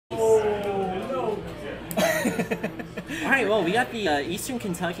right, well, we got the Eastern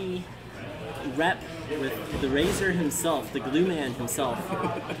Kentucky rep with the Razor himself, the Glue Man himself,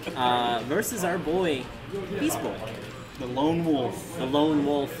 versus our boy, Beastboy. The Lone Wolf. The Lone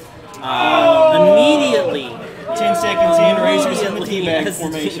Wolf. Immediately. 10 seconds in, Razor's in the teabag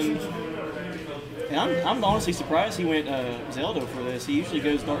formation. And I'm honestly surprised he went Zelda for this. He usually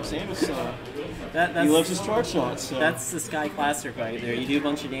goes Dark Samus. He loves his charge shots. So. That's the Sky Classic right there. You do a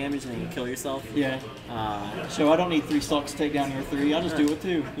bunch of damage and then you kill yourself. Yeah. So I don't need 3 stocks to take down your 3. I'll just do it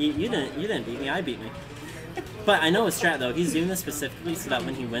 2. You didn't beat me. I beat me. But I know his strat though. He's doing this specifically so that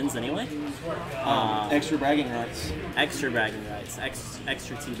when he wins anyway. Extra bragging rights. Extra bragging rights.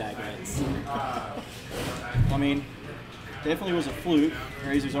 Extra teabag rights. I mean, definitely was a fluke.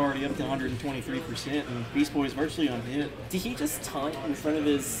 Razor's already up to 123%, and Beastboy's virtually unhit. Did he just taunt in front of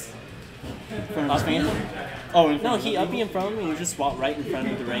his Phantom? Oh, no, he uppy in front of him and just walked right in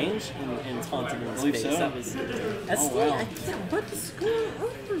front of the range and taunted him in his face. So. That's wow. What is going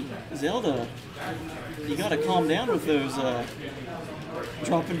on? Zelda, you gotta calm down with those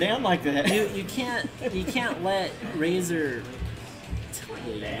dropping down like that. You can't let Razor tilt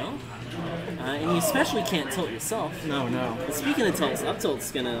you, you know? And you especially can't tilt yourself. No. But speaking of tilts, up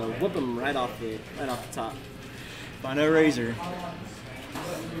tilt's gonna whip him right off the top. If I know Razor,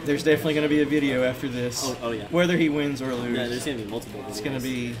 there's definitely gonna be a video after this. Oh yeah. Whether he wins or loses. Yeah, there's gonna be multiple videos. It's gonna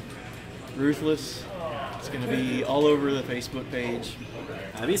be ruthless. It's gonna be all over the Facebook page.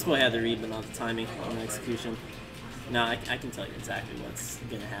 Beastboy had the read, but not the timing on the execution. No, I can tell you exactly what's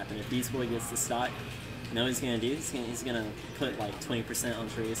gonna happen if Beastboy gets the stock. You know what he's gonna do? He's gonna put like 20% on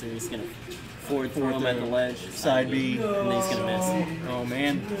Tracer. He's gonna forward throw him at the ledge, side B, and then he's gonna miss. Oh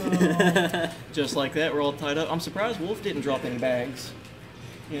man! Just like that, we're all tied up. I'm surprised Wolf didn't drop any bags.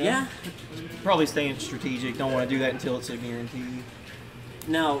 You know? Yeah. Probably staying strategic. Don't want to do that until it's a guarantee.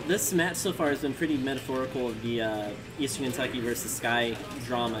 Now, this match so far has been pretty metaphorical of the Eastern Kentucky versus Sky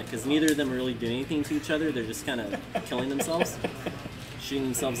drama, because neither of them are really doing anything to each other. They're just kind of killing themselves, shooting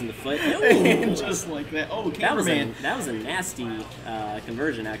themselves in the foot. And just like that. Oh, cameraman. That was a nasty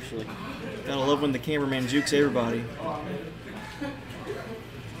conversion, actually. Gotta love when the cameraman jukes everybody.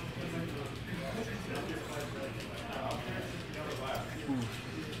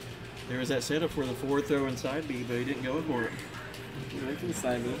 There was that setup for the forward throw and side B, but he didn't go for it. Right to the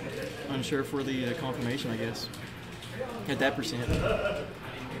side B. Unsure for the confirmation, I guess. At that percent.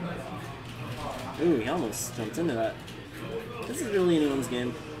 Ooh, he almost jumped into that. This is really anyone's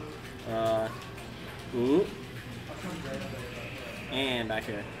game. Ooh. And back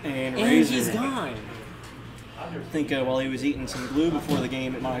here. And he's gone. I think while he was eating some glue before the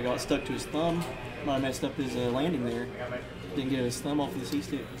game, it might have got stuck to his thumb. Might have messed up his landing there. Didn't get his thumb off of the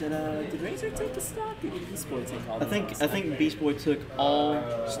C-stick. Did Razor take the stock? Or did Beastboy take all I think Beastboy took all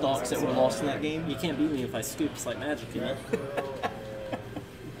stocks that were lost in that game. You can't beat me if I scoop. It's like magic, you know?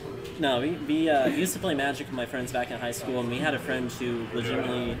 No, we used to play Magic with my friends back in high school, and we had a friend who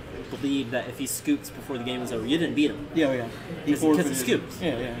legitimately believed that if he scooped before the game was over, you didn't beat him. Yeah. Because he scooped.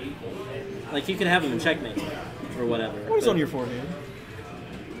 Yeah. Like, you could have him in checkmate or whatever. What is on your forehead?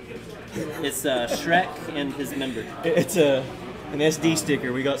 It's Shrek and his member. It's an SD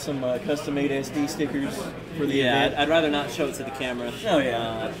sticker. We got some custom-made SD stickers for the event. I'd rather not show it to the camera. Oh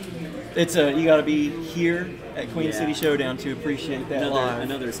yeah. It's you got to be here at Queen City Showdown to appreciate that live. I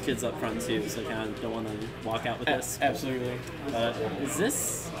know there's kids up front too, so I kind of don't want to walk out with this. Absolutely. Is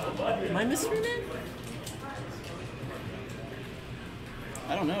this my mystery man?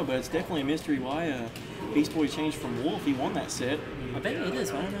 I don't know, but it's definitely a mystery why Beastboy changed from Wolf. He won that set. I bet it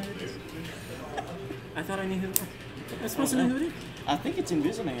is. I don't know who it is. I thought I knew who it was. I was supposed to know who it is. I think it's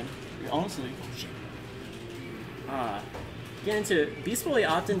Invisiman, honestly. Get into it. Beastboy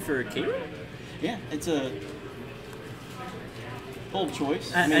opting for K-Rool? Yeah, it's a bold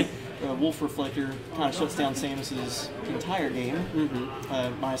choice. I mean, Wolf Reflector kind of shuts down Samus's entire game,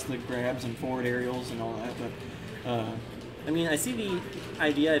 minus the grabs and forward aerials and all that. But I mean, I see the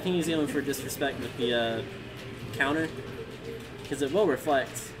idea. I think he's going for disrespect with the counter, because it will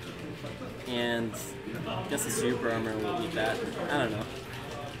reflect, and I guess the super armor will beat that. I don't know.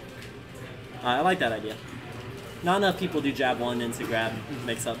 I like that idea. Not enough people do jab one into grab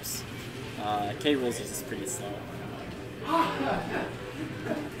mix-ups. K-Rolls is just pretty slow.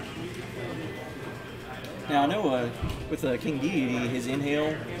 Now I know with King Deity, his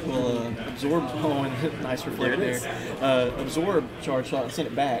inhale will absorb. Oh, and nice reflect there. Absorb charge shot and send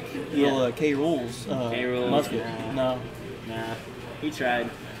it back. Will K-Rolls. K-Rolls. Musket. No. Nah. He tried.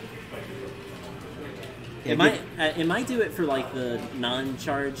 Yeah, it might do it for like the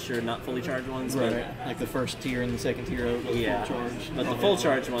non-charged or not fully charged ones. Right. Like the first tier and the second tier of full charge. But the full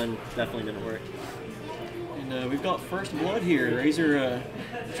charge one definitely didn't work. And And we've got first blood here. Razor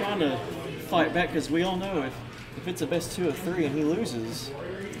trying to fight back because we all know if it's a best 2 of 3 and he loses,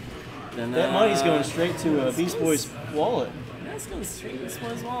 then that money's going straight to Beast Boy's wallet. That's going straight to Beast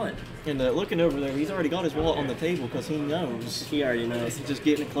Boy's wallet. And looking over there, he's already got his wallet on the table because he knows. He already knows. He's just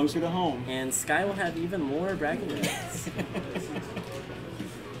getting it closer to home. And Sky will have even more bragging rights.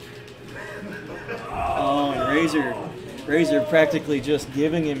 Oh, and Razor practically just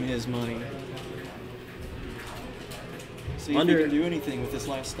giving him his money. See if he can do anything with this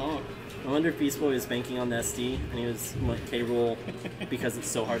last stock. I wonder if Beast Boy was banking on the SD and he was K-roll because it's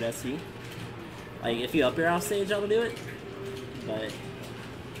so hard to SD. Like, if you up your off stage, I'll do it. But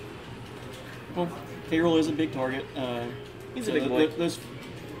well, K-roll is a big target. He's a big boy. Those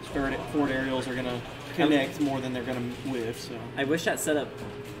forward aerials are going to connect more than they're going to whiff. So I wish that setup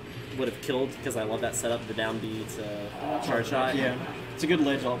would have killed because I love that setup, the down B to charge shot. Yeah, it's a good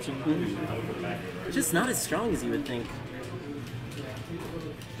ledge option. It's just not as strong as you would think.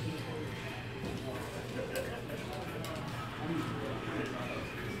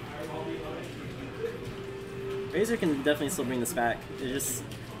 Razor can definitely still bring this back. It's just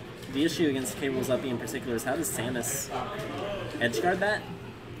the issue against K-Roll's up B in particular is how does Samus edgeguard that?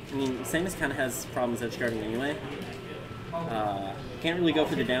 I mean, Samus kind of has problems edgeguarding anyway. Can't really go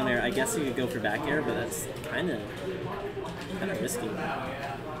for the down air. I guess you could go for back air, but that's kind of risky.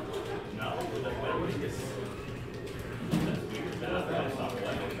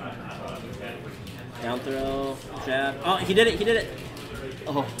 Down throw, jab. Oh, he did it! He did it!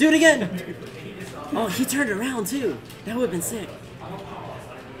 Oh, do it again! Oh, he turned around too. That would have been sick.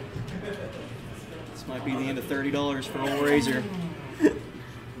 This might be the end of $30 for old Razor.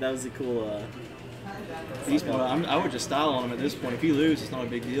 That was a cool. I would just style on him at this point. If you lose, it's not a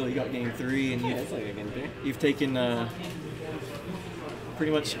big deal. You got game 3, and it's like a game 3. You've taken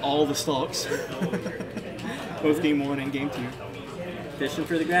pretty much all the stocks, both game 1 and game 2. Fishing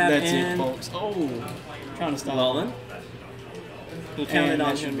for the grab. That's it, folks. Oh, trying to style. Well then, he counted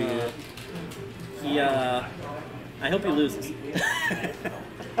on him. I hope he loses.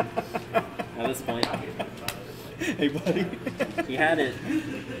 At this point. Hey, buddy. He had it.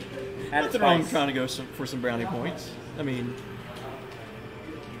 Nothing wrong trying to go for some brownie points. I mean,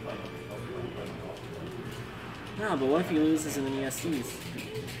 no, but what if he loses in the ESCs?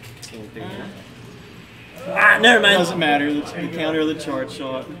 Never mind. Doesn't matter. The counter the charge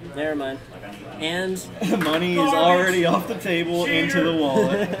shot. Never mind. And the money is already off the table into the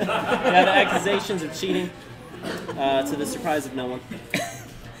wallet. Yeah, the accusations of cheating, to the surprise of no one.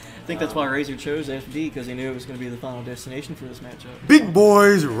 I think that's why Razor chose FD, because he knew it was going to be the final destination for this matchup. Big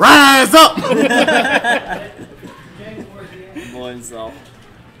boys, rise up! Boy himself.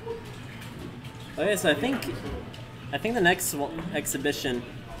 Okay, so I think the next exhibition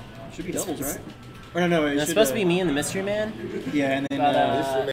should be doubles, right? Or no, it's supposed to be me and the Mystery Man. Yeah, and then